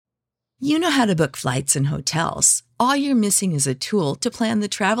You know how to book flights and hotels. All you're missing is a tool to plan the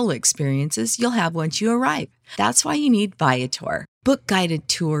travel experiences you'll have once you arrive. That's why you need Viator. Book guided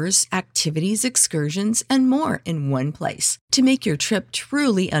tours, activities, excursions, and more in one place to make your trip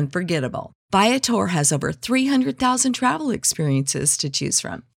truly unforgettable. Viator has over 300,000 travel experiences to choose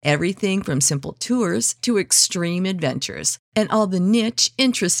from. Everything from simple tours to extreme adventures and all the niche,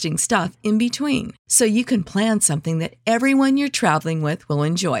 interesting stuff in between. So you can plan something that everyone you're traveling with will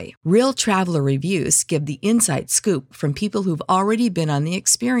enjoy. Real traveler reviews give the inside scoop from people who've already been on the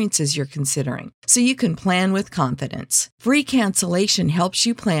experiences you're considering. So you can plan with confidence. Free cancellation helps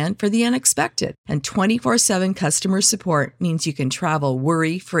you plan for the unexpected. And 24/7 customer support means you can travel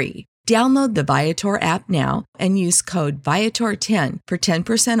worry-free. Download the Viator app now and use code Viator10 for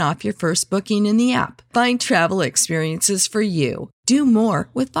 10% off your first booking in the app. Find travel experiences for you. Do more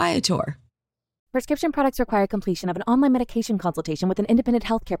with Viator. Prescription products require completion of an online medication consultation with an independent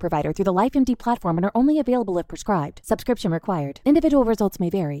healthcare provider through the LifeMD platform and are only available if prescribed. Subscription required. Individual results may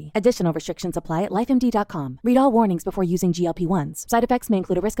vary. Additional restrictions apply at lifemd.com. Read all warnings before using GLP-1s. Side effects may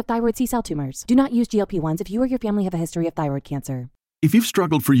include a risk of thyroid C-cell tumors. Do not use GLP-1s if you or your family have a history of thyroid cancer. If you've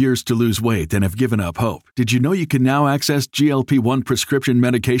struggled for years to lose weight and have given up hope, did you know you can now access GLP-1 prescription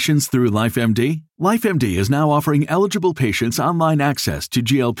medications through LifeMD? LifeMD is now offering eligible patients online access to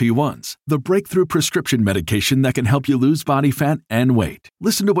GLP-1s, the breakthrough prescription medication that can help you lose body fat and weight.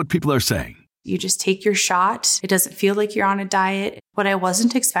 Listen to what people are saying. You just take your shot. It doesn't feel like you're on a diet. What I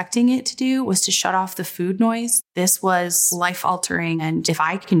wasn't expecting it to do was to shut off the food noise. This was life-altering, and if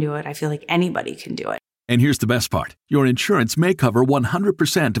I can do it, I feel like anybody can do it. And here's the best part. Your insurance may cover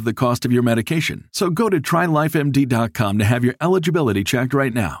 100% of the cost of your medication. So go to TryLifeMD.com to have your eligibility checked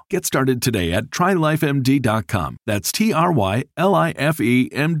right now. Get started today at TryLifeMD.com. That's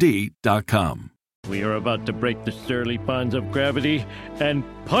TryLifeMD.com. We are about to break the surly bonds of gravity and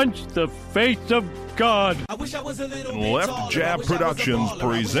punch the face of God. Left Jab Productions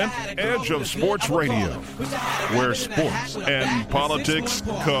present Edge of Sports Radio, where sports and politics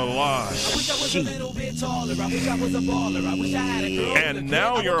collide. And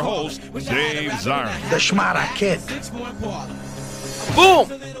now your host, Dave Zirin. The Schmata Kid. Boom!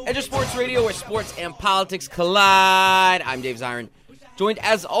 Edge of Sports Radio, where sports and politics collide. I'm Dave Zirin, joined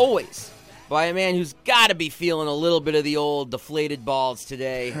as always by a man who's got to be feeling a little bit of the old deflated balls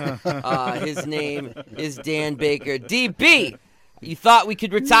today. His name is Dan Baker. DB, you thought we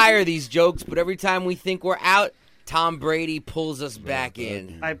could retire these jokes, but every time we think we're out, Tom Brady pulls us back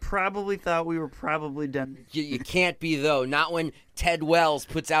in. I probably thought we were probably done. You can't be, though. Not when Ted Wells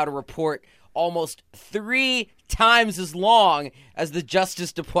puts out a report almost 3 times as long as the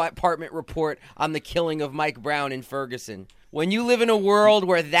Justice Department report on the killing of Mike Brown in Ferguson. When you live in a world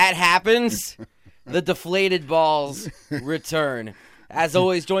where that happens, the deflated balls return. As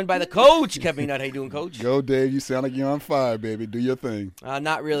always, joined by the coach, Kevin Nutt. How you doing, Coach? Go, Dave. You sound like you're on fire, baby. Do your thing.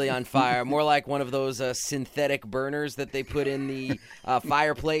 Not really on fire. More like one of those synthetic burners that they put in the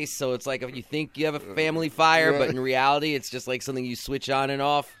fireplace. So it's like if you think you have a family fire, but in reality, it's just like something you switch on and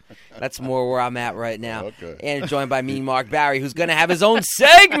off. That's more where I'm at right now. Okay. And joined by Mean Mark Barry, who's going to have his own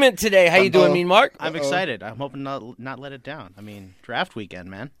segment today. How you doing, Mean Mark? I'm excited. I'm hoping not let it down. I mean, draft weekend,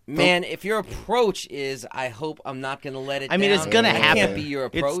 man. Man, if your approach is, I hope I'm not going to let it down. I mean, it's going to happen. Can't be your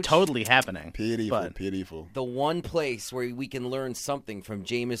approach. It's totally happening. Pitiful. The one place where we can learn something from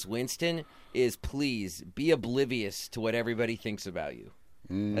Jameis Winston is please be oblivious to what everybody thinks about you.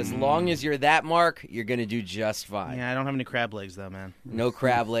 As long as you're that, Mark, you're going to do just fine. Yeah, I don't have any crab legs, though, man. No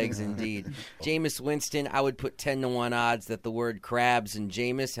crab legs, indeed. Jameis Winston, I would put 10-1 odds that the word crabs and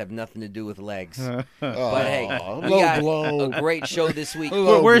Jameis have nothing to do with legs. But, hey, we got a great show this week.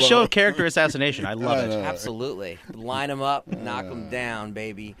 We're a show of character assassination. I love it. Absolutely. Line them up, knock them down,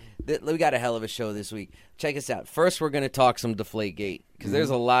 baby. We got a hell of a show this week. Check us out. First, we're going to talk some Deflategate because there's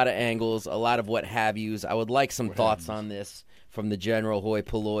a lot of angles, a lot of what have yous. I would like some thoughts on this from the general hoi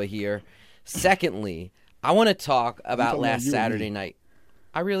polloi here. Secondly, I want to talk about last Saturday night.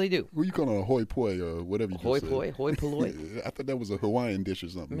 I really do. Who you calling a hoi poi or whatever you hoi just poi, said? Hoi polloi? I thought that was a Hawaiian dish or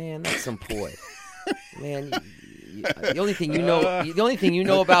something. Man, that's some poi. Man, the only thing you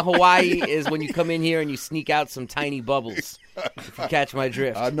know about Hawaii is when you come in here and you sneak out some tiny bubbles. If you catch my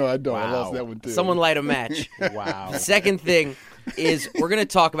drift. I know I don't. Wow. I lost that one too. Someone light a match. Wow. The second thing is we're going to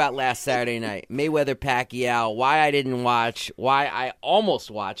talk about last Saturday night. Mayweather-Pacquiao, why I didn't watch, why I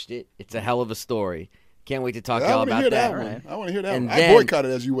almost watched it. It's a hell of a story. Can't wait to talk to y'all about that. Right? I want to hear that and one. Then, I boycotted,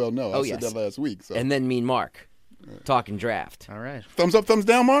 as you well know. I said that last week. So. And then Mean Mark, talking draft. All right. Thumbs up, thumbs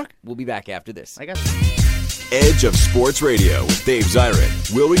down, Mark? We'll be back after this. I got you. Edge of Sports Radio with Dave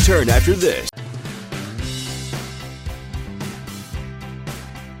Zirin will return after this.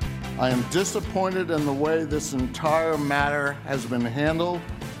 I am disappointed in the way this entire matter has been handled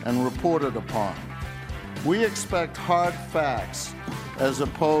and reported upon. We expect hard facts as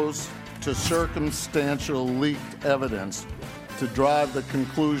opposed to circumstantial leaked evidence to drive the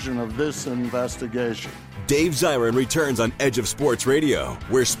conclusion of this investigation. Dave Zirin returns on Edge of Sports Radio,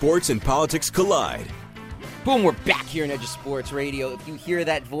 where sports and politics collide. Boom, we're back here in Edge of Sports Radio. If you hear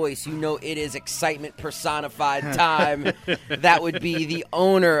that voice, you know it is excitement personified time. That would be the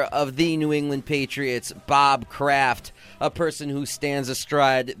owner of the New England Patriots, Bob Kraft, a person who stands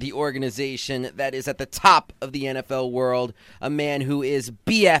astride the organization that is at the top of the NFL world, a man who is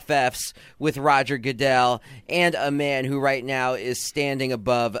BFFs with Roger Goodell, and a man who right now is standing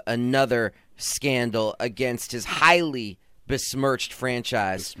above another scandal against his highly besmirched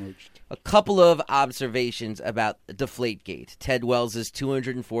franchise. A couple of observations about Deflategate, Ted Wells'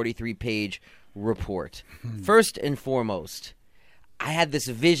 243-page report. First and foremost, I had this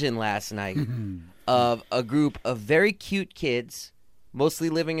vision last night of a group of very cute kids, mostly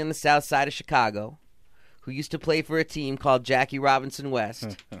living in the south side of Chicago, who used to play for a team called Jackie Robinson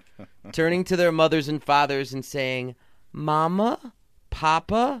West, turning to their mothers and fathers and saying, "Mama,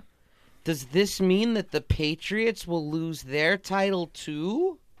 Papa, does this mean that the Patriots will lose their title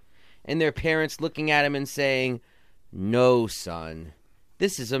too?" And their parents looking at him and saying, "No, son,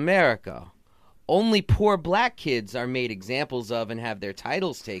 this is America. Only poor black kids are made examples of and have their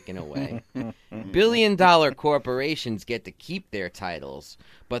titles taken away. Billion-dollar corporations get to keep their titles,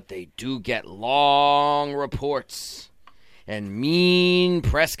 but they do get long reports and mean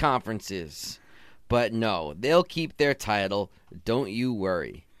press conferences. But no, they'll keep their title. Don't you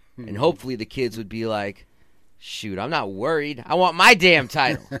worry." And hopefully the kids would be like, "Shoot, I'm not worried. I want my damn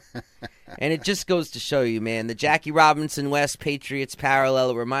title." And it just goes to show you, man, the Jackie Robinson West Patriots parallel,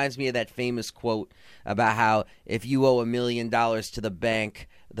 it reminds me of that famous quote about how if you owe $1 million to the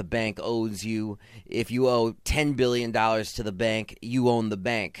bank owes you. If you owe $10 billion to the bank, you own the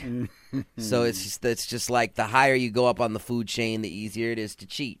bank. So it's just like the higher you go up on the food chain, the easier it is to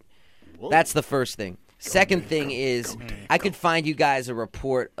cheat. Whoa. That's the first thing. Second thing is, I could find you guys a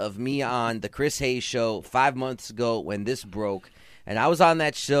report of me on the Chris Hayes show 5 months ago when this broke. And I was on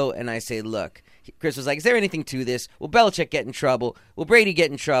that show, and I say, look, Chris was like, is there anything to this? Will Belichick get in trouble? Will Brady get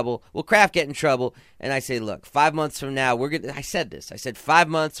in trouble? Will Kraft get in trouble? And I say, look, 5 months from now, I said 5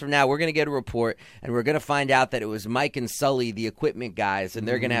 months from now, we're going to get a report, and we're going to find out that it was Mike and Sully, the equipment guys, and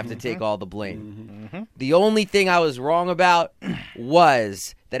they're going to have to take all the blame. The only thing I was wrong about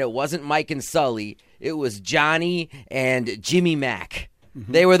was that it wasn't Mike and Sully. It was Johnny and Jimmy Mack.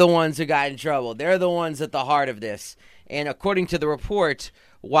 They were the ones who got in trouble. They're the ones at the heart of this. And according to the report,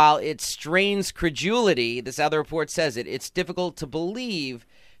 while it strains credulity, this other report says it's difficult to believe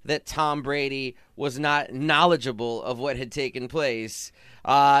that Tom Brady was not knowledgeable of what had taken place.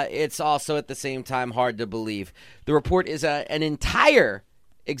 It's also at the same time hard to believe. The report is an entire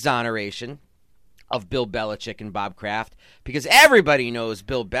exoneration of Bill Belichick and Bob Kraft, because everybody knows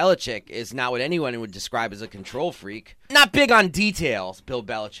Bill Belichick is not what anyone would describe as a control freak. Not big on details, Bill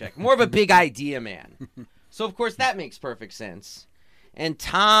Belichick. More of a big idea man. So, of course, that makes perfect sense. And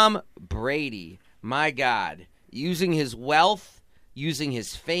Tom Brady, my God, using his wealth, using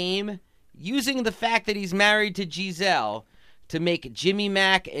his fame, using the fact that he's married to Giselle to make Jimmy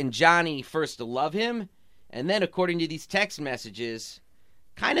Mack and Johnny first love him, and then, according to these text messages,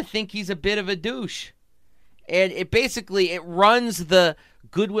 kind of think he's a bit of a douche. And it runs the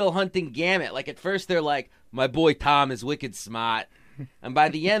Good Will Hunting gamut. Like, at first they're like, my boy Tom is wicked smart. And by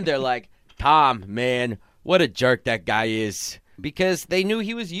the end they're like, Tom, man, what a jerk that guy is. Because they knew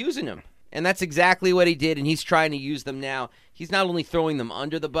he was using them. And that's exactly what he did, and he's trying to use them now. He's not only throwing them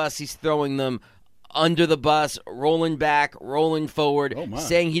under the bus, he's throwing them under the bus, rolling back, rolling forward,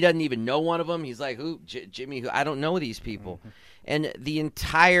 saying he doesn't even know one of them. He's like, who? Jimmy, who? I don't know these people. And the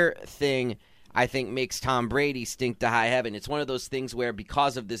entire thing, I think, makes Tom Brady stink to high heaven. It's one of those things where,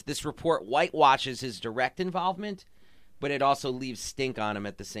 because of this report whitewashes his direct involvement, but it also leaves stink on him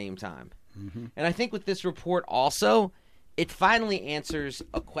at the same time. And I think with this report also, it finally answers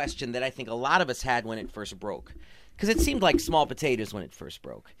a question that I think a lot of us had when it first broke. Because it seemed like small potatoes when it first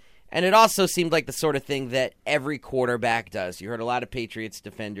broke. And it also seemed like the sort of thing that every quarterback does. You heard a lot of Patriots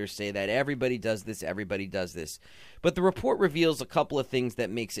defenders say that everybody does this, everybody does this. But the report reveals a couple of things that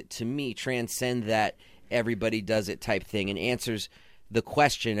makes it, to me, transcend that everybody does it type thing, and answers the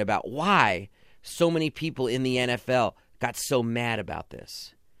question about why so many people in the NFL got so mad about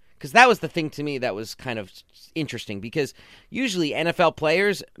this. Because that was the thing to me that was kind of interesting, because usually NFL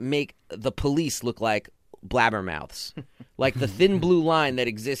players make the police look like blabbermouths. Like the thin blue line that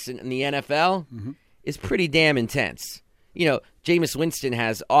exists in the NFL is pretty damn intense. Jameis Winston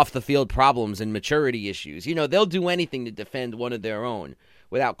has off-the-field problems and maturity issues. They'll do anything to defend one of their own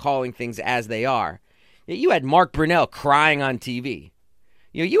without calling things as they are. You had Mark Brunell crying on TV.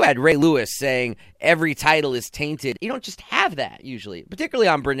 You had Ray Lewis saying every title is tainted. You don't just have that usually, particularly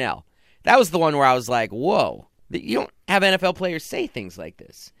on Brunell. That was the one where I was like, whoa, you don't have NFL players say things like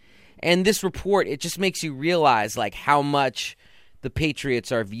this. And this report, it just makes you realize like how much the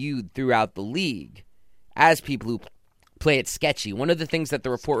Patriots are viewed throughout the league as people who play it sketchy. One of the things that the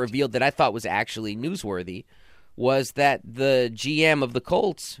report revealed that I thought was actually newsworthy was that the GM of the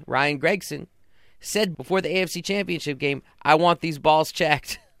Colts, Ryan Gregson, said before the AFC Championship game, I want these balls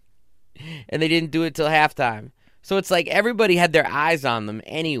checked. And they didn't do it till halftime. So it's like everybody had their eyes on them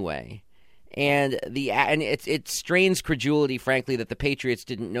anyway. And it strains credulity, frankly, that the Patriots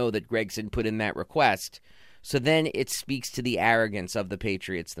didn't know that Gregson put in that request. So then it speaks to the arrogance of the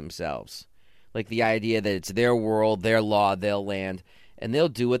Patriots themselves. Like the idea that it's their world, their law, their land, and they'll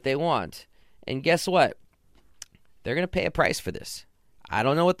do what they want. And guess what? They're going to pay a price for this. I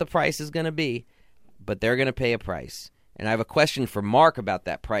don't know what the price is going to be, but they're going to pay a price. And I have a question for Mark about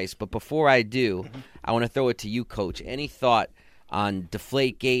that price. But before I do, I want to throw it to you, Coach. Any thought on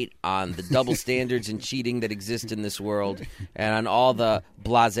Deflategate, on the double standards and cheating that exist in this world, and on all the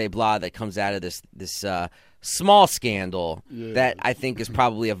blase-blah that comes out of this small scandal that I think is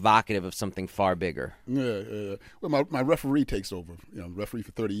probably evocative of something far bigger? Yeah. Well, my referee takes over. Referee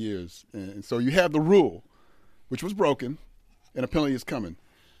for 30 years. And so you have the rule, which was broken, and a penalty is coming.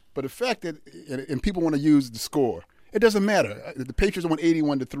 But the fact that, and people want to use the score, it doesn't matter. The Patriots won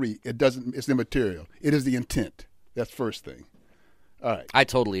 81-3. It's immaterial. It is the intent. That's first thing. All right. I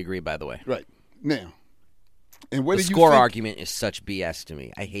totally agree, by the way. Right. Now, and what the do you score think, argument is such BS to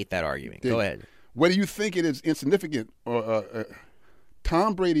me. I hate that argument. Go ahead. Whether you think it is insignificant or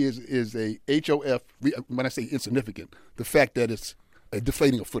Tom Brady is a HOF, when I say insignificant, the fact that it's a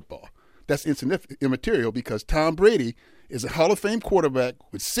deflating of football. That's immaterial because Tom Brady is a Hall of Fame quarterback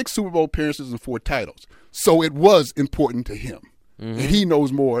with 6 Super Bowl appearances and 4 titles. So it was important to him. Mm-hmm. And he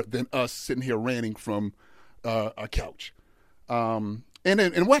knows more than us sitting here ranting from our couch. And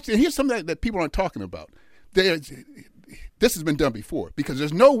here's something that people aren't talking about. This has been done before because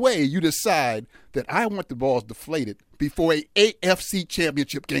there's no way you decide that I want the balls deflated before a AFC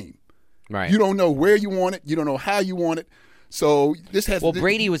Championship game. Right. You don't know where you want it. You don't know how you want it. So this has. Well,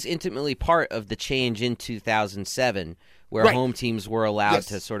 Brady was intimately part of the change in 2007, where home teams were allowed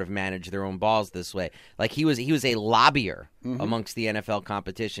to sort of manage their own balls this way. Like he was a lobbyer amongst the NFL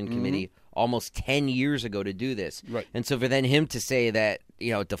competition committee almost 10 years ago to do this. Right. And so for then him to say that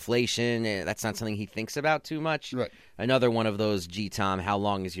deflation, that's not something he thinks about too much. Right. Another one of those, gee, Tom, how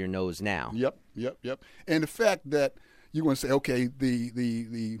long is your nose now? Yep. And the fact that you're going to say, okay,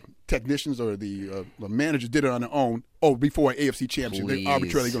 the technicians or the managers did it on their own. Oh, before an AFC championship, they're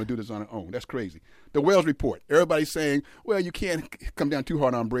arbitrarily going to do this on their own. That's crazy. The Wells report. Everybody's saying, well, you can't come down too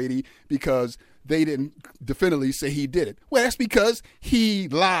hard on Brady because they didn't definitively say he did it. Well, that's because he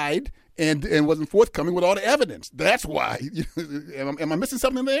lied and wasn't forthcoming with all the evidence. That's why. Am I missing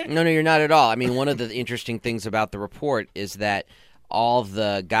something there? No, you're not at all. I mean, one of the interesting things about the report is that all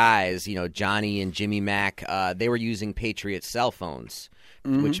the guys, Johnny and Jimmy Mack, they were using Patriot cell phones,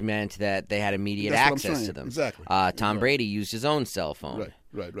 which meant that they had immediate access to them. Exactly. Tom Brady used his own cell phone.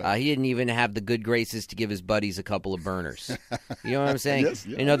 Right. He didn't even have the good graces to give his buddies a couple of burners. You know what I'm saying? Yes,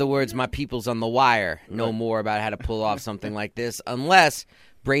 yeah. In other words, my people's on the wire know more about how to pull off something like this, unless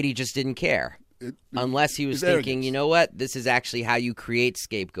Brady just didn't care. Unless he was thinking, arrogance. You know what, this is actually how you create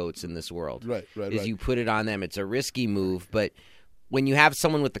scapegoats in this world. Right. You put it on them. It's a risky move, but when you have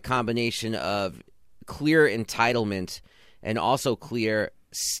someone with the combination of clear entitlement and also clear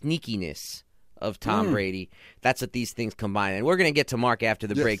sneakiness of Tom Brady, that's what these things combine. And we're going to get to Mark after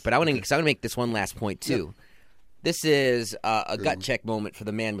the break, but I want to make this one last point too. Yep. This is a gut check moment for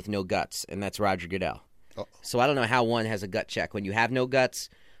the man with no guts, and that's Roger Goodell. So I don't know how one has a gut check when you have no guts,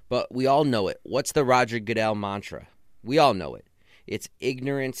 but we all know it. What's the Roger Goodell mantra? We all know it. It's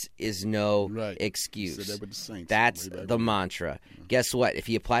ignorance is no excuse. Said that with the Saints. That's the mantra. Guess what? If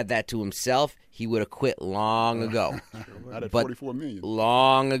he applied that to himself, he would have quit long ago. Not at $44 million.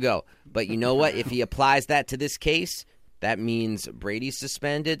 Long ago. But you know what? If he applies that to this case, that means Brady's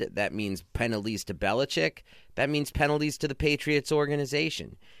suspended. That means penalties to Belichick. That means penalties to the Patriots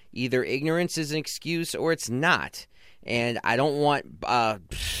organization. Either ignorance is an excuse or it's not. And I don't want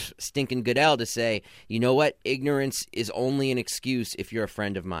stinking Goodell to say, you know what, ignorance is only an excuse if you're a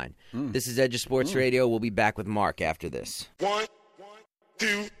friend of mine. This is Edge of Sports Radio. We'll be back with Mark after this. 1,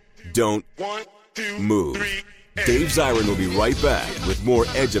 2, don't 1, 2, move. 3, Dave Zirin will be right back with more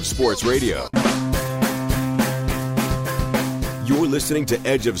Edge of Sports Radio. You're listening to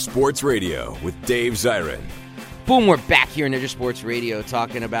Edge of Sports Radio with Dave Zirin. Boom, we're back here in Edge of Sports Radio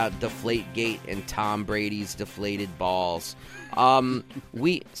talking about Deflategate and Tom Brady's deflated balls.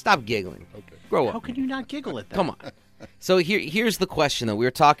 Stop giggling. Okay. Grow up. How can you not giggle at that? Come on. So here's the question, though. We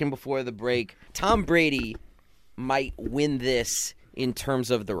were talking before the break. Tom Brady might win this in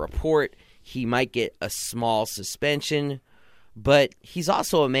terms of the report. He might get a small suspension, but he's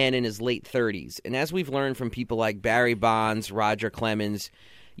also a man in his late 30s. And as we've learned from people like Barry Bonds, Roger Clemens,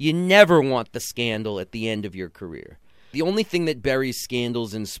 you never want the scandal at the end of your career. The only thing that buries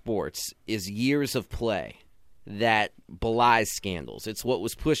scandals in sports is years of play that belies scandals. It's what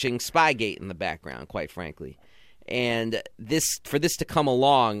was pushing Spygate in the background, quite frankly. And for this to come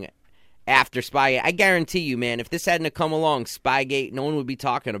along after Spygate, I guarantee you, man, if this hadn't come along, Spygate, no one would be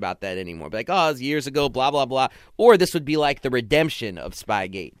talking about that anymore. Be like, oh, it was years ago, blah, blah, blah. Or this would be like the redemption of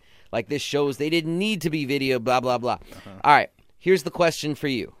Spygate. Like, this shows they didn't need to be video, blah, blah, blah. All right, here's the question for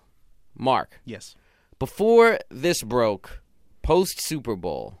you, Mark. Yes. Before this broke, post-Super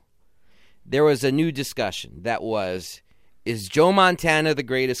Bowl, there was a new discussion that was, is Joe Montana the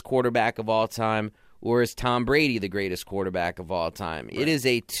greatest quarterback of all time, or is Tom Brady the greatest quarterback of all time? Right. It is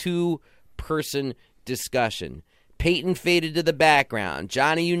a two-person discussion. Peyton faded to the background.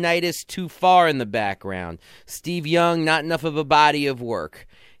 Johnny Unitas too far in the background. Steve Young, not enough of a body of work.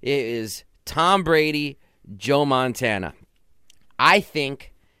 It is Tom Brady, Joe Montana. I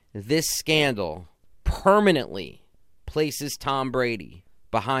think this scandal permanently places Tom Brady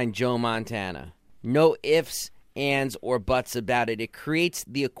behind Joe Montana. No ifs, ands, or buts about it. It creates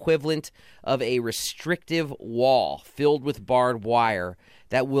the equivalent of a restrictive wall filled with barbed wire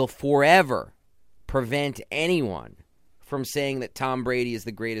that will forever prevent anyone from saying that Tom Brady is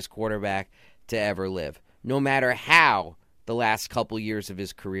the greatest quarterback to ever live, no matter how the last couple years of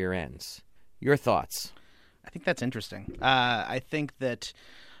his career ends. Your thoughts? I think that's interesting. I think that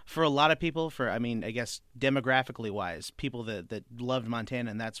for a lot of people, I guess demographically wise, people that loved Montana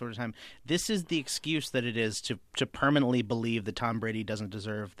and that sort of time, this is the excuse that it is to permanently believe that Tom Brady doesn't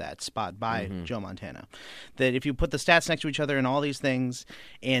deserve that spot by Joe Montana. That if you put the stats next to each other and all these things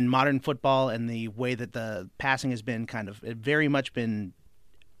in modern football and the way that the passing has been very much been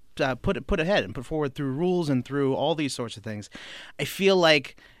put ahead and put forward through rules and through all these sorts of things, I feel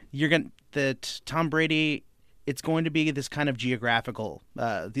like that Tom Brady, it's going to be this kind of geographical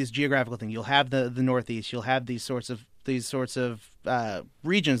thing. You'll have the Northeast. You'll have these sorts of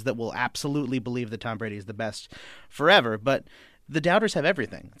regions that will absolutely believe that Tom Brady is the best forever. But the doubters have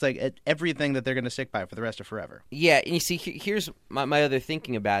everything. It's like everything that they're going to stick by for the rest of forever. Yeah, and you see, here's my other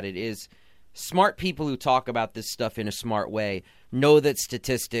thinking about it is smart people who talk about this stuff in a smart way know that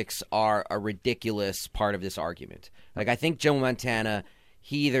statistics are a ridiculous part of this argument. Like, I think Joe Montana,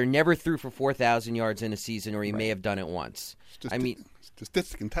 he either never threw for 4,000 yards in a season or he may have done it once.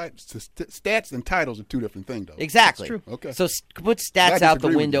 Stats and titles are two different things, though. Exactly. That's true. Okay. So put stats out the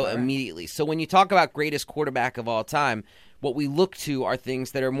window immediately. So when you talk about greatest quarterback of all time, what we look to are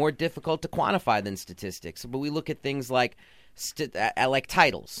things that are more difficult to quantify than statistics. But we look at things like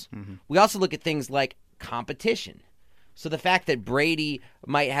titles. Mm-hmm. We also look at things like competition. So the fact that Brady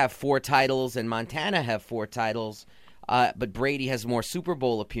might have 4 titles and Montana have 4 titles, but Brady has more Super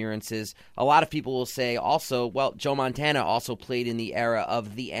Bowl appearances, a lot of people will say also, well, Joe Montana also played in the era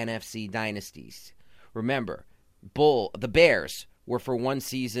of the NFC dynasties. Remember, the Bears were for one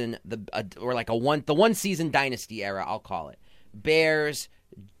season, the one season dynasty era, I'll call it. Bears,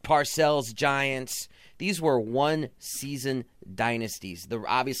 Parcells, Giants, these were one season dynasties.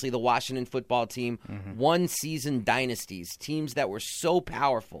 Obviously the Washington football team, one season dynasties, teams that were so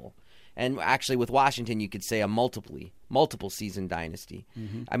powerful. And actually with Washington, you could say a multiple season dynasty.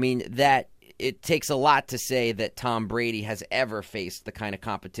 Mm-hmm. I mean, that it takes a lot to say that Tom Brady has ever faced the kind of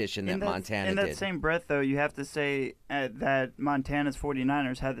competition that Montana did. In that same breath, though, you have to say that Montana's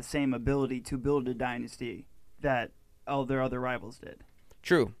 49ers had the same ability to build a dynasty that all their other rivals did.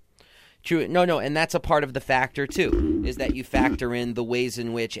 True. No, and that's a part of the factor, too, is that you factor in the ways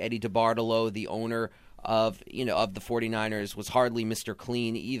in which Eddie DeBartolo, the owner of the 49ers, was hardly Mr.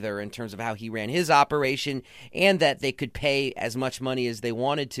 Clean either in terms of how he ran his operation, and that they could pay as much money as they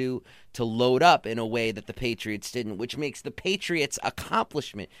wanted to load up in a way that the Patriots didn't, which makes the Patriots'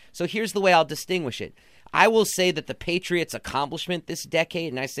 accomplishment. So here's the way I'll distinguish it. I will say that the Patriots' accomplishment this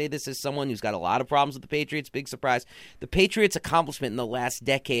decade, and I say this as someone who's got a lot of problems with the Patriots, big surprise, the Patriots' accomplishment in the last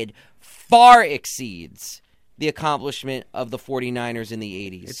decade far exceeds the accomplishment of the 49ers in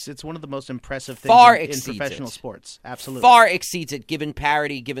the 80s. It's one of the most impressive things in professional sports. Absolutely. Far exceeds it, given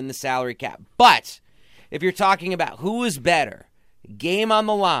parity, given the salary cap. But if you're talking about who is better, game on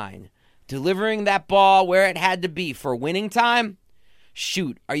the line, delivering that ball where it had to be for winning time,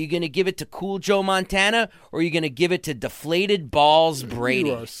 shoot, are you going to give it to Cool Joe Montana or are you going to give it to deflated balls Brady?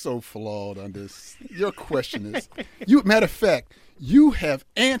 You are so flawed on this. Your question is, matter of fact, you have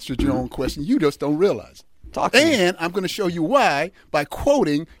answered your own question. You just don't realize it. And I'm going to show you why by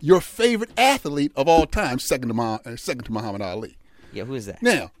quoting your favorite athlete of all time, second to Muhammad Ali. Yeah, who is that?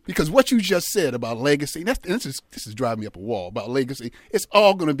 Now, because what you just said about legacy, this is driving me up a wall about legacy. It's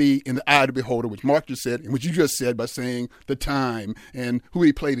all going to be in the eye of the beholder, which Mark just said, and what you just said by saying the time and who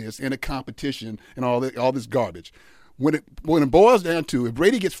he played against and the competition and all this garbage. When it boils down to, if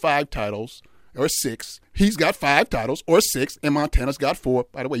Brady gets 5 titles or 6, he's got 5 titles or 6, and Montana's got 4.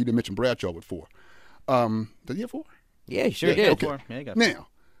 By the way, you didn't mention Bradshaw with 4. Did he have 4? Yeah, he sure did. Okay. 4. Yeah, he got 4. Now,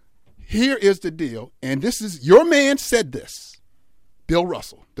 here is the deal, and this is your man said this. Bill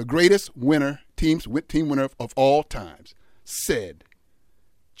Russell, the greatest team winner of all times, said,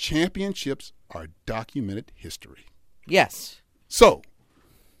 championships are documented history. Yes. So,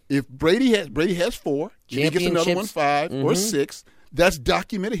 if Brady has 4, if he gets another one 5 or 6, that's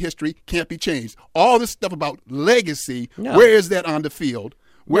documented history, can't be changed. All this stuff about legacy, where is that on the field?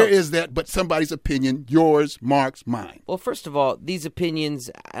 Where is that but somebody's opinion, yours, Mark's, mine? Well, first of all, these opinions,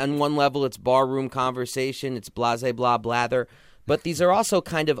 on one level, it's barroom conversation, it's blase, blah, blather. But these are also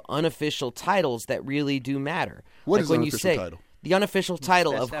kind of unofficial titles that really do matter. What is the unofficial title? The unofficial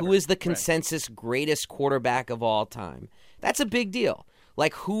title of who is the consensus greatest quarterback of all time. That's a big deal.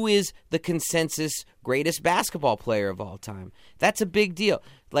 Like, who is the consensus greatest basketball player of all time? That's a big deal.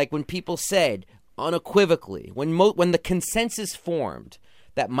 Like, when people said unequivocally, when the consensus formed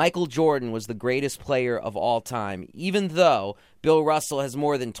that Michael Jordan was the greatest player of all time, even though Bill Russell has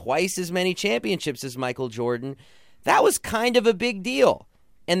more than twice as many championships as Michael Jordan, that was kind of a big deal.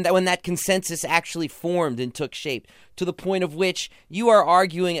 And that when that consensus actually formed and took shape, to the point of which you are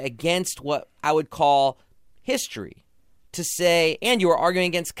arguing against what I would call history to say, and you are arguing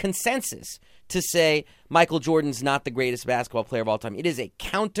against consensus to say Michael Jordan's not the greatest basketball player of all time. It is a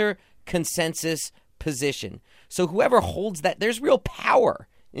counter-consensus position. So whoever holds that, there's real power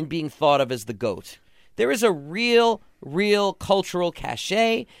in being thought of as the GOAT. There is a real cultural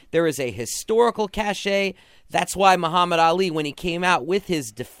cachet. There is a historical cachet. That's why Muhammad Ali, when he came out with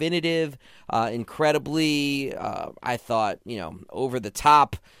his definitive, incredibly, I thought,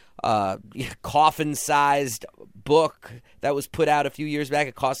 over-the-top, coffin-sized book that was put out a few years back,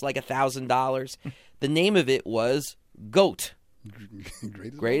 it cost like $1,000. The name of it was GOAT.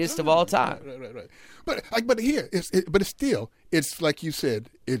 Greatest of all time. Right. But here, it's like you said,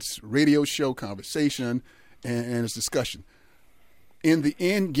 it's radio show conversation and it's discussion. In the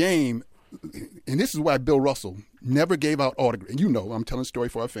end game, and this is why Bill Russell never gave out autographs. And I'm telling a story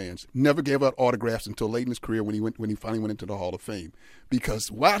for our fans. Never gave out autographs until late in his career when he finally went into the Hall of Fame. Because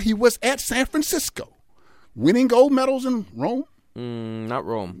while he was at San Francisco, winning gold medals in Rome. Not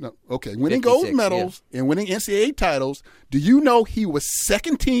Rome. No, okay, winning gold medals and winning NCAA titles. Do you know he was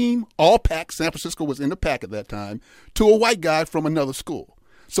second team All-Pac? San Francisco was in the Pac at that time to a white guy from another school.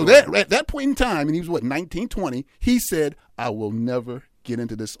 So that at that point in time, and he was 19, 20, he said, "I will never get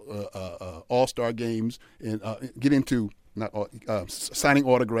into this All-Star games and get into signing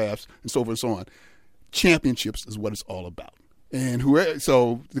autographs and so forth and so on. Championships is what it's all about." And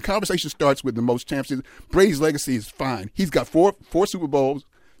so the conversation starts with the most championships. Brady's legacy is fine. He's got four Super Bowls,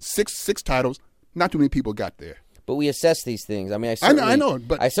 six titles. Not too many people got there. But we assess these things. I mean, I know,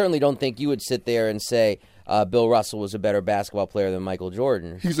 but I certainly don't think you would sit there and say Bill Russell was a better basketball player than Michael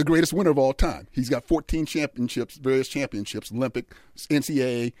Jordan. He's the greatest winner of all time. He's got 14 championships, various championships, Olympic,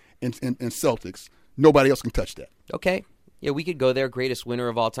 NCAA, and Celtics. Nobody else can touch that. Okay. Yeah, we could go there. Greatest winner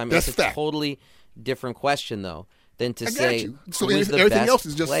of all time. That's a fact. Totally different question, though, than to say so who is the everything best else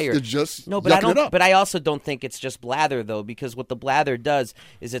is just player. No, but I don't. But I also don't think it's just blather, though, because what the blather does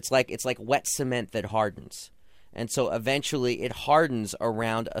is it's like wet cement that hardens. And so eventually it hardens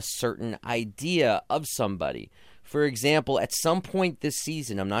around a certain idea of somebody. For example, at some point this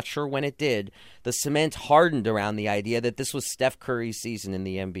season, I'm not sure when it did, the cement hardened around the idea that this was Steph Curry's season in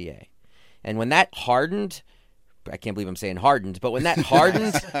the NBA. And when that hardened, I can't believe I'm saying hardened, but when that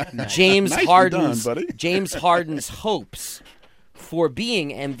hardened, James Harden's hopes for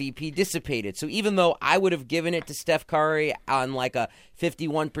being MVP dissipated. So even though I would have given it to Steph Curry on like a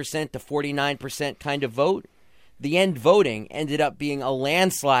 51% to 49% kind of vote, the end voting ended up being a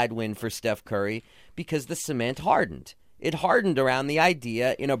landslide win for Steph Curry because the cement hardened. It hardened around the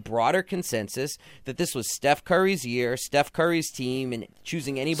idea in a broader consensus that this was Steph Curry's year, Steph Curry's team, and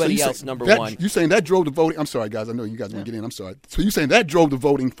choosing anybody else number one. You're saying that drove the voting? I'm sorry, guys. I know you guys want to get in. I'm sorry. So you're saying that drove the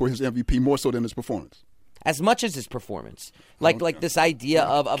voting for his MVP more so than his performance? As much as his performance. Like this idea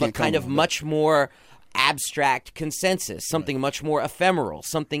of a kind of much more abstract consensus, something much more ephemeral,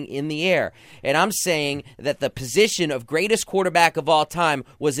 something in the air. And I'm saying that the position of greatest quarterback of all time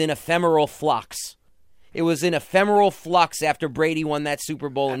was in ephemeral flux. It was in ephemeral flux after Brady won that Super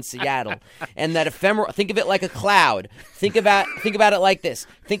Bowl in Seattle. And that ephemeral, think of it like a cloud. Think about it like this.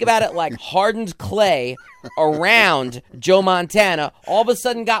 Think about it like hardened clay around Joe Montana all of a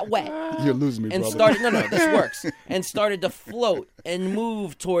sudden got wet. You're losing me, and brother. This works. And started to float and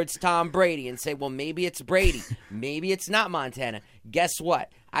move towards Tom Brady and say, well, maybe it's Brady. Maybe it's not Montana. Guess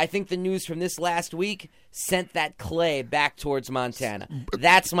what? I think the news from this last week sent that clay back towards Montana.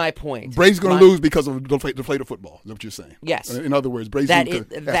 That's my point. Brady's going to lose because of deflated football, is what you're saying. Yes. In other words, Brady's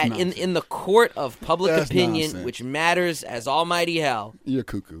in the court of public that's opinion, nonsense. Which matters as almighty hell. You're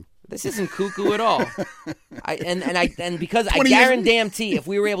cuckoo. This isn't cuckoo at all. Because I guarantee if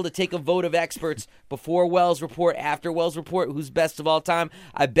we were able to take a vote of experts before Wells Report, after Wells Report, who's best of all time,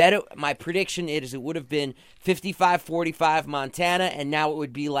 I bet my prediction is it would have been 55-45 Montana, and now it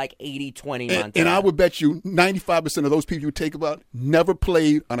would be like 80-20 Montana. And I would bet you 95% of those people you take about never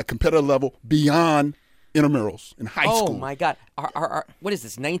played on a competitive level beyond intramurals in high school. Oh, my God. What is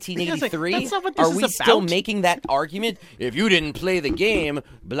this, 1983? That's not what this Are we is still about. making that argument? If you didn't play the game,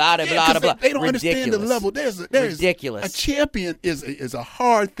 blah, blah, blah, blah. They don't Ridiculous. understand the level. There's ridiculous. A champion is a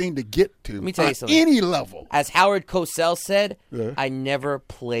hard thing to get to. Let me tell you something. Any level. As Howard Cosell said, Yeah. I never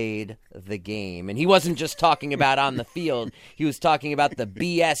played the game. And he wasn't just talking about on the field. He was talking about the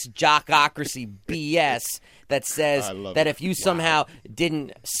BS, jockocracy BS that says that if you somehow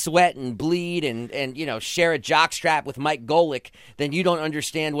didn't sweat and bleed and share a jockstrap with Mike Golick, then you don't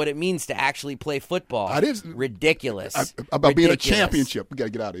understand what it means to actually play football. It is ridiculous. About being a championship. We got to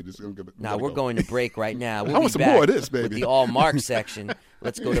get out of this. Now, we're going to break right now. We'll I be want some back more of this, baby. with the all-mark section.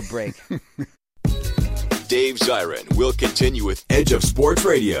 Let's go to break. Dave Zirin will continue with Edge of Sports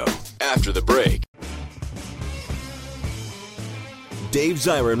Radio after the break. Dave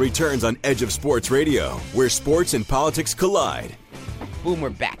Zirin returns on Edge of Sports Radio, where sports and politics collide. Boom,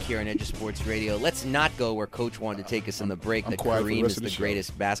 we're back here on Edge of Sports Radio. Let's not go where Coach wanted to take us in the break, that Kareem is the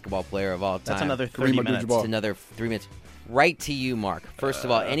greatest basketball player of all time. That's another 30 minutes. It's another 3 minutes. Right to you, Mark. First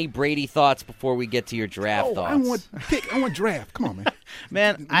of all, any Brady thoughts before we get to your draft thoughts? I want draft. Come on, man.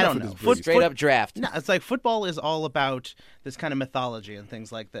 Man, I don't know. Straight up draft. No, it's like football is all about this kind of mythology and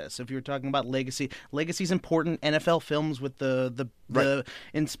things like this. If you're talking about legacy's important. NFL films with the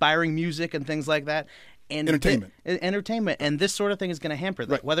inspiring music and things like that. And entertainment. And this sort of thing is going to hamper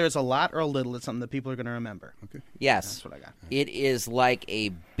that. Right. Whether it's a lot or a little, it's something that people are going to remember. Okay. Yes. That's what I got. It is like a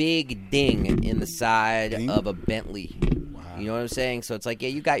big ding in the side of a Bentley. Wow. You know what I'm saying? So it's like, yeah,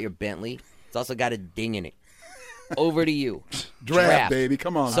 you got your Bentley. It's also got a ding in it. Over to you. Draft, baby.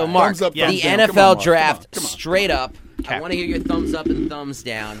 Come on. So, Mark, thumbs up, the thumbs down. NFL draft, come on. straight up. I want to hear your thumbs up and thumbs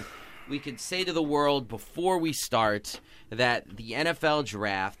down. We could say to the world before we start that the NFL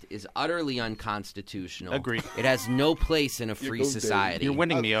draft is utterly unconstitutional. Agreed. It has no place in a free society. You're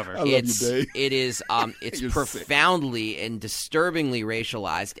winning me over. I love you, Dave. It's profoundly and disturbingly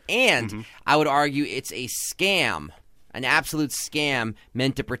racialized, and I would argue it's a scam. An absolute scam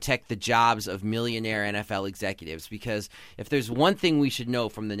meant to protect the jobs of millionaire NFL executives. Because if there's one thing we should know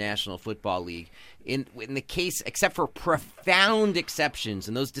from the National Football League, in the case, except for profound exceptions,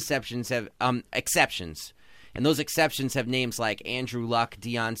 and those deceptions have exceptions, and those exceptions have names like Andrew Luck,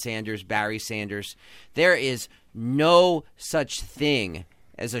 Deion Sanders, Barry Sanders, there is no such thing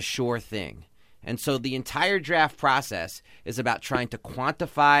as a sure thing. And so the entire draft process is about trying to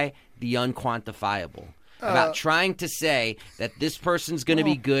quantify the unquantifiable. About trying to say that this person's going to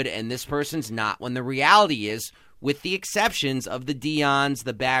be good and this person's not, when the reality is, with the exceptions of the Deions,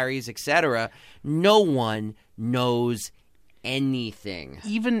 the Barrys, etc., no one knows anything.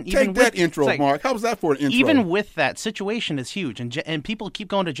 Even Take that intro, Mark. How was that for an intro? Even with that, situation is huge, and people keep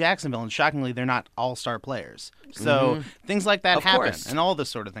going to Jacksonville, and shockingly, they're not all-star players. So things like that happen, and all this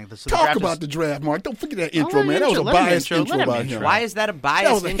sort of thing. So Talk about the draft, Mark. Don't forget that intro, man. That was a biased intro by him. Why is that a biased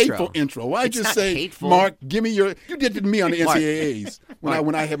intro? That was a hateful intro. Why just say, hateful. Mark, give me your... You did it to me on the NCAAs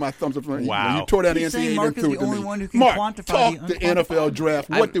when I had my thumbs up. Wow. You tore down the NCAA Mark and threw is it the to only me. one who can Mark, quantify talk the the NFL draft.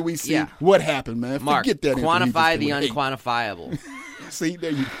 What did we see? Yeah. What happened, man? Mark, Forget that. quantify the unquantifiable. See,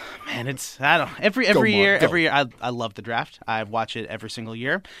 there you Man, it's every year. I love the draft. I watch it every single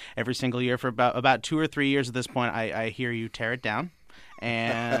year. Every single year for about 2 or 3 years at this point. I hear you tear it down,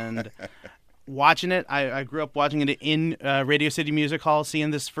 and watching it. I grew up watching it in Radio City Music Hall.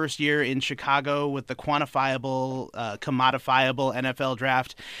 Seeing this first year in Chicago with the quantifiable, commodifiable NFL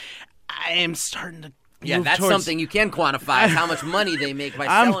draft. I am starting to Yeah, move that's towards... something you can quantify, is how much money they make by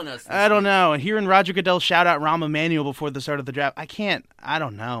selling us. I don't know. Hearing Roger Goodell shout out Rahm Emanuel before the start of the draft, I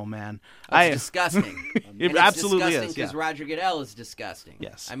don't know, man. It's disgusting. It and absolutely it's disgusting is. because Roger Goodell is disgusting.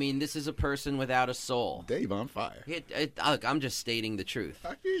 Yes. I mean, this is a person without a soul. Dave on fire. Look, I'm just stating the truth.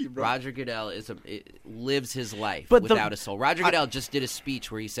 I hear you, bro. Roger Goodell lives his life without a soul. Roger Goodell just did a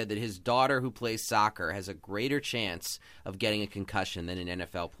speech where he said that his daughter, who plays soccer, has a greater chance of getting a concussion than an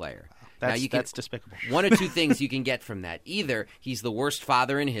NFL player. That's despicable. One or two things you can get from that. Either he's the worst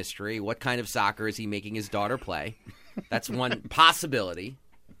father in history. What kind of soccer is he making his daughter play? That's one possibility.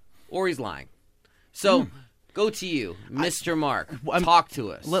 Or he's lying. So go to you, Mr. Mark. Talk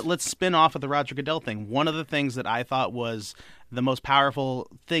to us. Let's spin off of the Roger Goodell thing. One of the things that I thought was the most powerful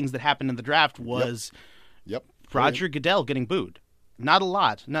things that happened in the draft was Roger Goodell getting booed. Not a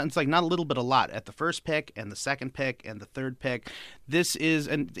lot. It's like not a little, but a lot at the first pick and the second pick and the third pick. This is,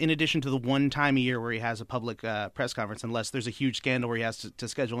 in addition to the one time a year where he has a public press conference, unless there's a huge scandal where he has to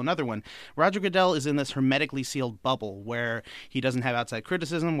schedule another one. Roger Goodell is in this hermetically sealed bubble where he doesn't have outside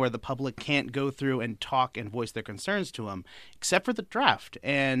criticism, where the public can't go through and talk and voice their concerns to him, except for the draft.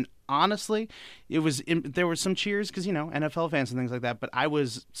 And honestly, there were some cheers because, NFL fans and things like that, but I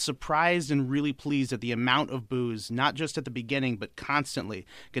was surprised and really pleased at the amount of boos, not just at the beginning, but constantly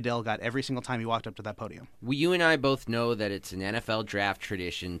Goodell got every single time he walked up to that podium. Well, you and I both know that it's an NFL draft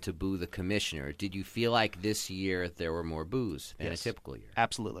tradition to boo the commissioner. Did you feel like this year there were more boos than a typical year?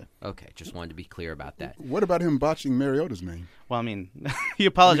 Absolutely. Okay, just wanted to be clear about that. What about him botching Mariota's name? Well, I mean, he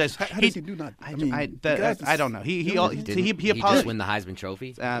apologized. How does he do not? I don't know. He apologized. He just win the Heisman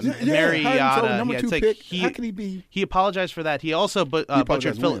Trophy? Mariota, number two pick. How can he be? He apologized for that. He also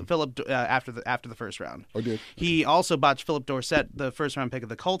butchered Philip after the first round. Oh, did he also botched Philip Dorsett, the first round pick of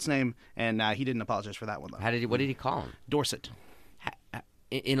the Colts name, and he didn't apologize for that one though. What did he call him? Dorsett.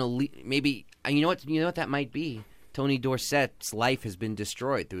 Maybe you know what that might be. Tony Dorsett's life has been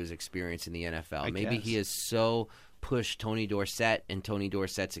destroyed through his experience in the NFL. Maybe he is so pushed Tony Dorsett and Tony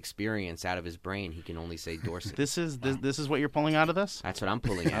Dorsett's experience out of his brain, he can only say Dorsett. This is what you're pulling out of this? That's what I'm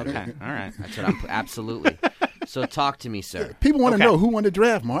pulling out. Okay, all right. That's what I'm absolutely. So talk to me, sir. People want to know who won the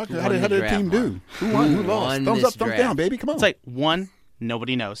draft, Mark. How did the team do? Who won? Who lost? Thumbs up, thumbs down, baby. Come on. It's like one.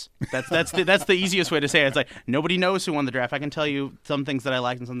 Nobody knows. That's the easiest way to say it. It's like nobody knows who won the draft. I can tell you some things that I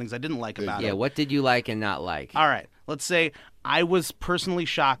liked and some things I didn't like about it. Yeah, what did you like and not like? All right. Let's say I was personally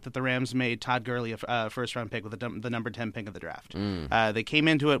shocked that the Rams made Todd Gurley a first-round pick with the number 10 pick of the draft. They came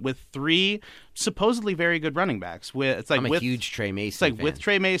into it with three supposedly very good running backs. I'm a huge Trey Mason fan. With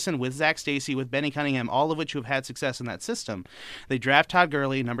Trey Mason, with Zach Stacy, with Benny Cunningham, all of which have had success in that system. They draft Todd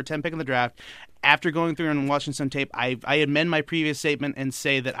Gurley, number 10 pick in the draft. After going through and watching some tape, I amend my previous statement and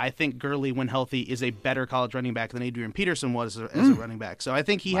say that I think Gurley, when healthy, is a better college running back than Adrian Peterson was as a running back. So I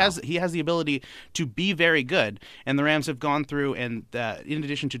think he has the ability to be very good. And the Rams have gone through and, in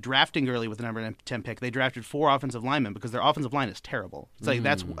addition to drafting Gurley with the number 10 pick, they drafted 4 offensive linemen because their offensive line is terrible. It's like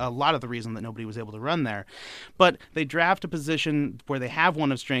that's a lot of the reason that nobody was able to run there. But they draft a position where they have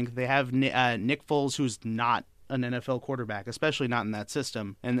one of strength. They have Nick Foles, who's not an NFL quarterback, especially not in that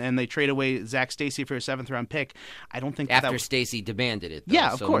system. And they trade away Zach Stacy for a 7th-round pick. I don't think after Stacy demanded it, though.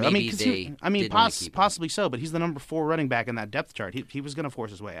 Yeah, of course. Possibly so, but he's the number 4 running back in that depth chart. He was going to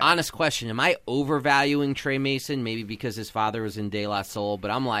force his way out. Honest question, am I overvaluing Trey Mason? Maybe because his father was in De La Soul,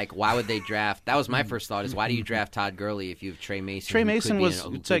 but I'm like, why would they draft? That was my first thought, is why do you draft Todd Gurley if you have Trey Mason? Trey Mason was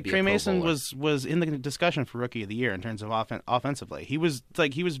in the discussion for Rookie of the Year in terms of offensively. He was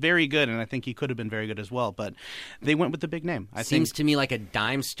very good, and I think he could have been very good as well, but they went with the big name. Seems to me like a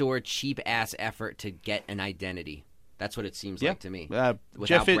dime store, cheap-ass effort to get an identity. That's what it seems like to me.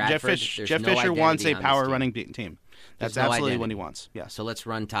 Jeff Fisher wants a power running team. That's absolutely what he wants. Yeah. So let's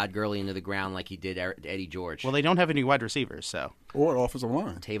run Todd Gurley into the ground like he did Eddie George. Well, they don't have any wide receivers, so. Or offensive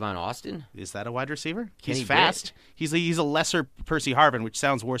line. Tavon Austin? Is that a wide receiver? He's fast. He's a lesser Percy Harvin, which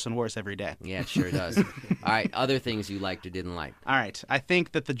sounds worse and worse every day. Yeah, it sure does. All right, other things you liked or didn't like. All right, I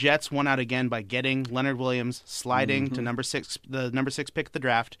think that the Jets won out again by getting Leonard Williams, sliding to the number 6 pick of the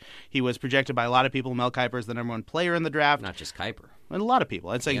draft. He was projected by a lot of people. Mel Kiper is the number 1 player in the draft. Not just Kiper. And a lot of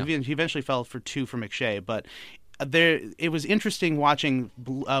people. It's like he eventually fell for 2 for McShay, but it was interesting watching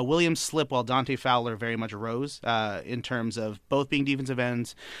Williams slip while Dante Fowler very much rose in terms of both being defensive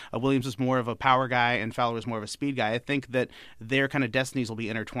ends. Williams was more of a power guy and Fowler was more of a speed guy. I think that their kind of destinies will be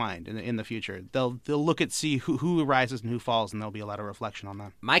intertwined in the future. They'll look at see who rises and who falls, and there'll be a lot of reflection on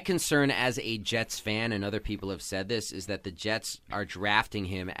that. My concern as a Jets fan, and other people have said this, is that the Jets are drafting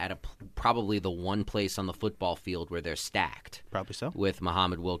him at probably the one place on the football field where they're stacked. Probably so. With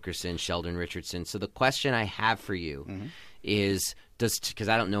Muhammad Wilkerson, Sheldon Richardson. So the question I have for you is, because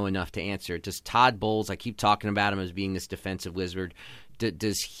I don't know enough to answer, does Todd Bowles, I keep talking about him as being this defensive wizard,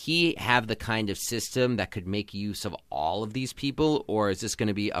 does he have the kind of system that could make use of all of these people, or is this going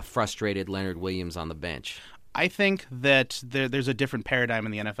to be a frustrated Leonard Williams on the bench? I think that there's a different paradigm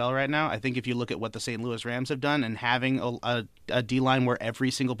in the NFL right now. I think if you look at what the St. Louis Rams have done and having a D-line where every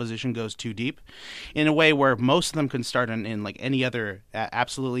single position goes too deep, in a way where most of them can start in like any other,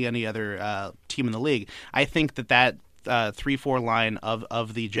 absolutely any other team in the league, I think that 3-4 line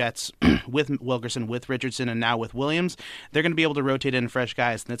of the Jets with Wilkerson, with Richardson, and now with Williams, they're going to be able to rotate in fresh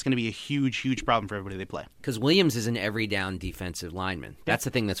guys, and that's going to be a huge, huge problem for everybody they play. Because Williams is an every down defensive lineman. That's the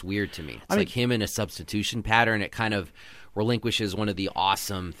thing that's weird to me. It's like him in a substitution pattern. It kind of relinquishes one of the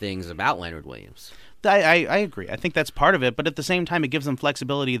awesome things about Leonard Williams. I agree. I think that's part of it, but at the same time, it gives them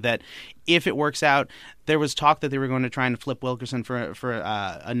flexibility that if it works out, there was talk that they were going to try and flip Wilkerson for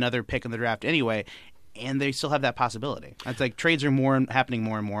another pick in the draft anyway, and they still have that possibility. It's like trades are happening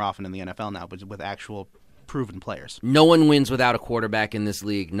more and more often in the NFL now, but with actual proven players. No one wins without a quarterback in this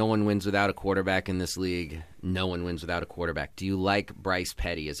league. No one wins without a quarterback in this league. No one wins without a quarterback. Do you like Bryce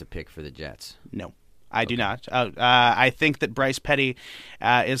Petty as a pick for the Jets? No. I do not. I think that Bryce Petty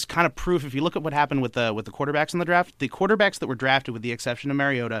is kind of proof. If you look at what happened with the quarterbacks in the draft, the quarterbacks that were drafted, with the exception of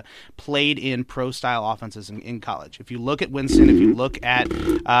Mariota, played in pro-style offenses in college. If you look at Winston, if you look at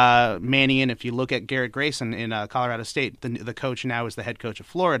Mannion, if you look at Garrett Grayson in Colorado State, the coach now is the head coach of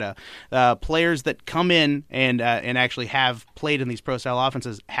Florida. Players that come in and actually have played in these pro-style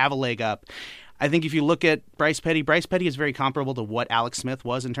offenses have a leg up. I think if you look at Bryce Petty is very comparable to what Alex Smith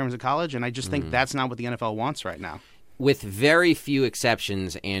was in terms of college, and I just think that's not what the NFL wants right now. With very few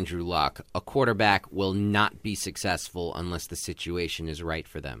exceptions, Andrew Luck, a quarterback will not be successful unless the situation is right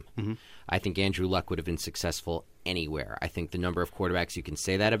for them. Mm-hmm. I think Andrew Luck would have been successful anywhere. I think the number of quarterbacks you can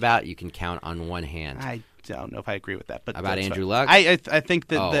say that about, you can count on one hand. I don't know if I agree with that, but about Andrew Luck, I think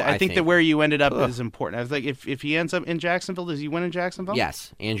that I think that where you ended up is important. I was like, if he ends up in Jacksonville, does he win in Jacksonville?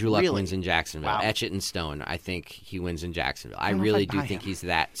 Yes, Andrew Luck really? wins in Jacksonville. Wow. Etch it in stone. I think he wins in Jacksonville. I really do think he's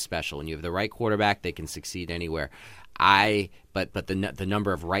that special. When you have the right quarterback, they can succeed anywhere. But the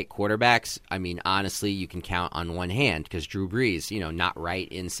number of right quarterbacks, I mean, honestly, you can count on one hand, because Drew Brees, not right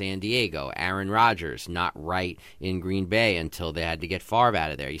in San Diego. Aaron Rodgers, not right in Green Bay until they had to get Favre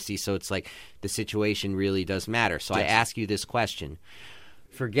out of there. You see, so it's like the situation really does matter. So yes. I ask you this question.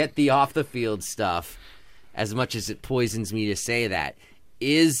 Forget the off-the-field stuff, as much as it poisons me to say that.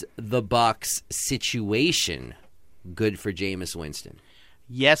 Is the Bucs situation good for Jameis Winston?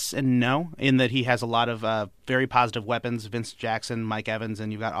 Yes and no, in that he has a lot of very positive weapons. Vince Jackson, Mike Evans,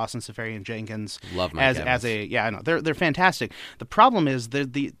 and you've got Austin Seferian-Jenkins. Love Mike Evans. I know they're fantastic. The problem is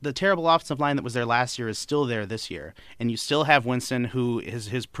the terrible offensive line that was there last year is still there this year, and you still have Winston, who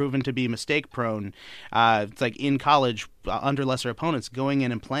has proven to be mistake prone. It's like in college under lesser opponents, going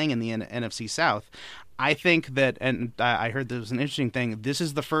in and playing in the NFC South. I think that, and I heard there was an interesting thing, this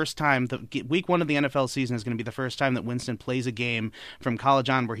is the first time, week one of the NFL season is going to be the first time that Winston plays a game from college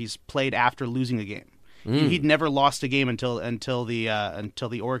on where he's played after losing a game. He'd never lost a game until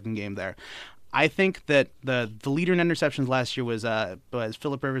the Oregon game there. I think that the leader in interceptions last year was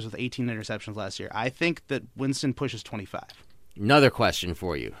Phillip Rivers with 18 interceptions last year. I think that Winston pushes 25. Another question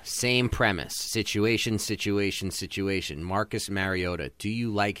for you. Same premise. Situation. Marcus Mariota, do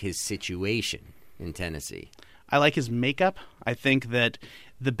you like his situation in Tennessee? I like his makeup. I think that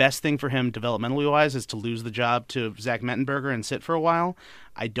the best thing for him developmentally wise is to lose the job to Zach Mettenberger and sit for a while.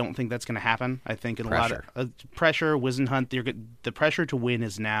 I don't think that's going to happen. I think in a lot of pressure, Wisenhunt, the pressure to win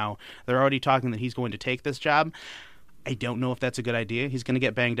is now. They're already talking that he's going to take this job. I don't know if that's a good idea. He's going to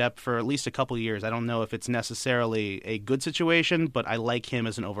get banged up for at least a couple of years. I don't know if it's necessarily a good situation, but I like him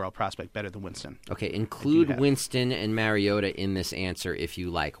as an overall prospect better than Winston. Okay, include Winston and Mariota in this answer if you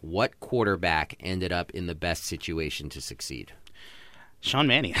like. What quarterback ended up in the best situation to succeed? Sean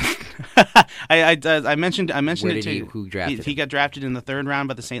Mannion. I mentioned it to you. Who drafted him? He got drafted in the third round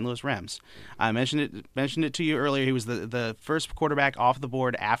by the St. Louis Rams. I mentioned it to you earlier. He was the first quarterback off the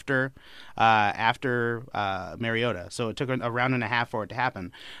board after Mariota. So it took a round and a half for it to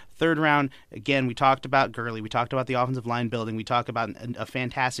happen. Third round, again, we talked about Gurley. We talked about the offensive line building. We talked about a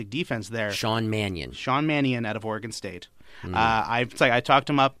fantastic defense there. Sean Mannion out of Oregon State. I talked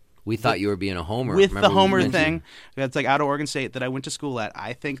him up. We thought you were being a homer. With the homer thing, that's like out of Oregon State that I went to school at.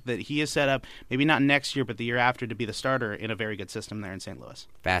 I think that he is set up, maybe not next year, but the year after, to be the starter in a very good system there in St. Louis.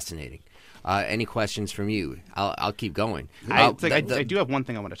 Fascinating. Any questions from you? I'll keep going. I do have one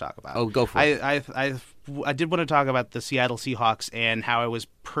thing I want to talk about. Oh, go for it. I did want to talk about the Seattle Seahawks and how I was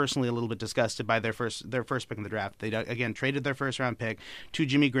personally a little bit disgusted by their first pick in the draft. They again traded their first round pick to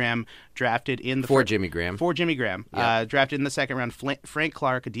Jimmy Graham, drafted in the Jimmy Graham, yep. Drafted in the second round. Frank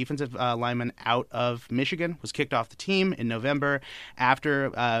Clark, a defensive lineman out of Michigan, was kicked off the team in November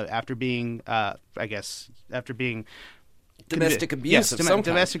after being domestic abuse, yes, of some kind.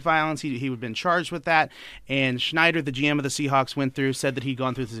 Domestic violence. He had been charged with that. And Schneider, the GM of the Seahawks, said that he'd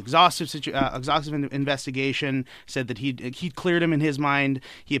gone through this exhaustive investigation. Said that he'd cleared him in his mind.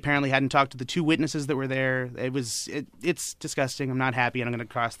 He apparently hadn't talked to the two witnesses that were there. It's disgusting. I'm not happy, and I'm going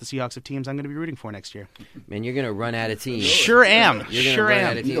to cross the Seahawks of teams I'm going to be rooting for next year. Man, you're going to run out of teams. Sure am. You're going to run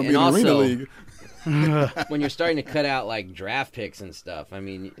out of teams. And also, when you're starting to cut out like draft picks and stuff, I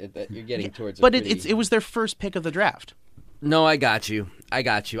mean, you're getting towards. But it was their first pick of the draft. No, I got you. I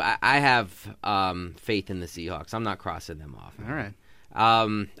have faith in the Seahawks. I'm not crossing them off. All right.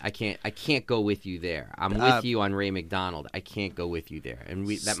 I can't go with you there. I'm with you on Ray McDonald. I can't go with you there, and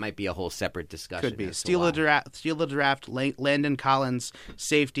that might be a whole separate discussion. Could be steal the draft. Landon Collins,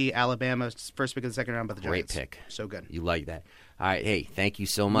 safety, Alabama, first pick of the second round by the Giants. Great pick. So good. You like that. All right. Hey, thank you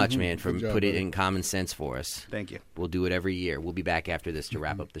so much, man, for putting it in common sense for us. Thank you. We'll do it every year. We'll be back after this to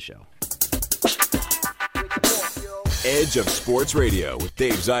wrap up the show. Edge of Sports Radio with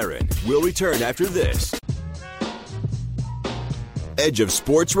Dave Zirin will return after this. Edge of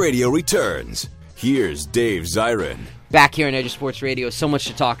Sports Radio returns. Here's Dave Zirin. Back here on Edge of Sports Radio, so much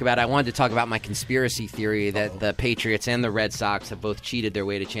to talk about. I wanted to talk about my conspiracy theory that the Patriots and the Red Sox have both cheated their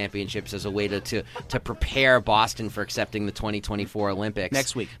way to championships as a way to prepare Boston for accepting the 2024 Olympics.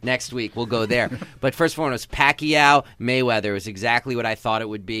 Next week, we'll go there. But first and foremost, Pacquiao-Mayweather was exactly what I thought it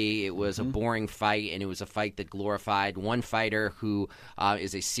would be. It was a boring fight, and it was a fight that glorified one fighter who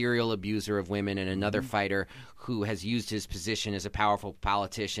is a serial abuser of women and another fighter who has used his position as a powerful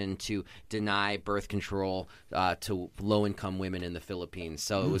politician to deny birth control to low-income women in the Philippines.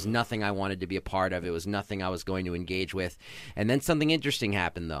 So it was nothing I wanted to be a part of. It was nothing I was going to engage with. And then something interesting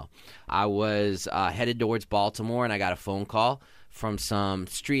happened, though. I was headed towards Baltimore, and I got a phone call from some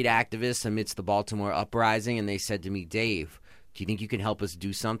street activists amidst the Baltimore uprising, and they said to me, Dave, do you think you can help us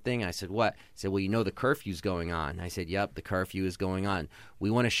do something? I said, what? He said, well, you know the curfew's going on. I said, yep, the curfew is going on.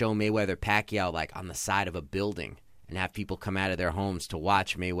 We want to show Mayweather-Pacquiao like on the side of a building and have people come out of their homes to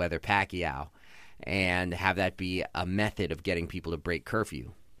watch Mayweather-Pacquiao and have that be a method of getting people to break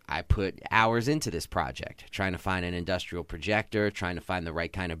curfew. I put hours into this project, trying to find an industrial projector, trying to find the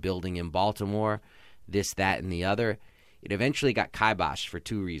right kind of building in Baltimore, this, that, and the other. It eventually got kiboshed for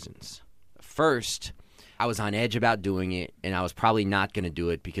two reasons. First, I was on edge about doing it, and I was probably not going to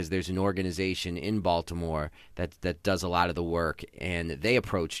do it because there's an organization in Baltimore that does a lot of the work, and they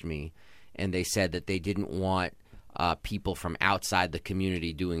approached me, and they said that they didn't want people from outside the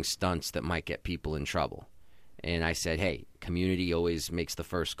community doing stunts that might get people in trouble. And I said, hey, community always makes the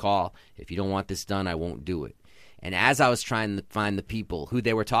first call. If you don't want this done, I won't do it. And as I was trying to find the people who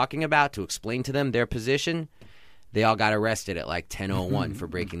they were talking about to explain to them their position, they all got arrested at like 10:01 for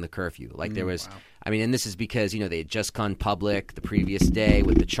breaking the curfew. Like there was, I mean, and this is because, they had just gone public the previous day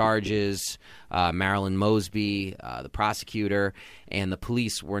with the charges, Marilyn Mosby, the prosecutor, and the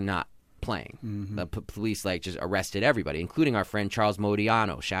police were not playing. The police just arrested everybody, including our friend Charles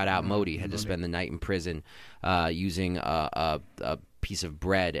Modiano. Shout out Modi, had to spend the night in prison using a piece of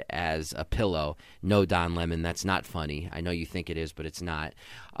bread as a pillow. No, Don Lemon, that's not funny. I know you think it is, but it's not.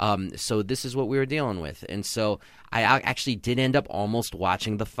 So this is what we were dealing with. And so I actually did end up almost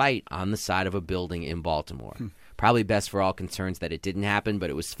watching the fight on the side of a building in Baltimore. Probably best for all concerns that it didn't happen, but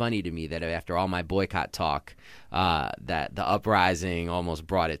it was funny to me that after all my boycott talk, that the uprising almost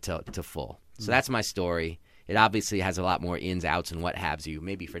brought it to full. So that's my story. It obviously has a lot more ins, outs, and what haves you.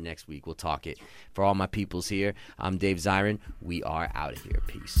 Maybe for next week we'll talk it. For all my peoples here, I'm Dave Zirin. We are out of here.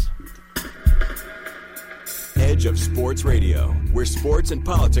 Peace. Edge of Sports Radio, where sports and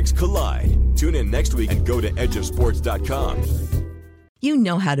politics collide. Tune in next week and go to edgeofsports.com. You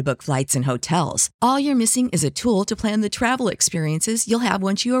know how to book flights and hotels. All you're missing is a tool to plan the travel experiences you'll have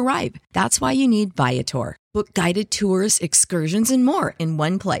once you arrive. That's why you need Viator. Book guided tours, excursions, and more in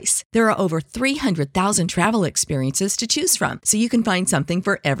one place. There are over 300,000 travel experiences to choose from, so you can find something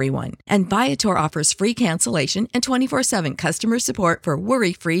for everyone. And Viator offers free cancellation and 24/7 customer support for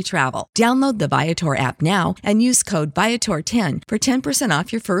worry-free travel. Download the Viator app now and use code Viator10 for 10%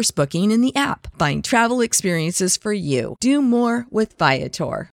 off your first booking in the app. Find travel experiences for you. Do more with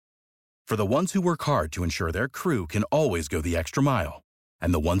Viator. For the ones who work hard to ensure their crew can always go the extra mile,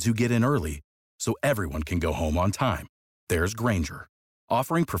 and the ones who get in early so everyone can go home on time, there's Grainger,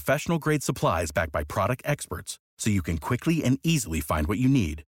 offering professional-grade supplies backed by product experts so you can quickly and easily find what you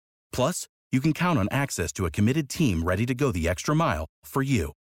need. Plus, you can count on access to a committed team ready to go the extra mile for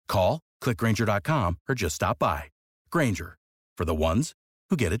you. Call, click Grainger.com, or just stop by. Grainger, for the ones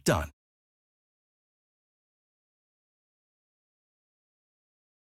who get it done.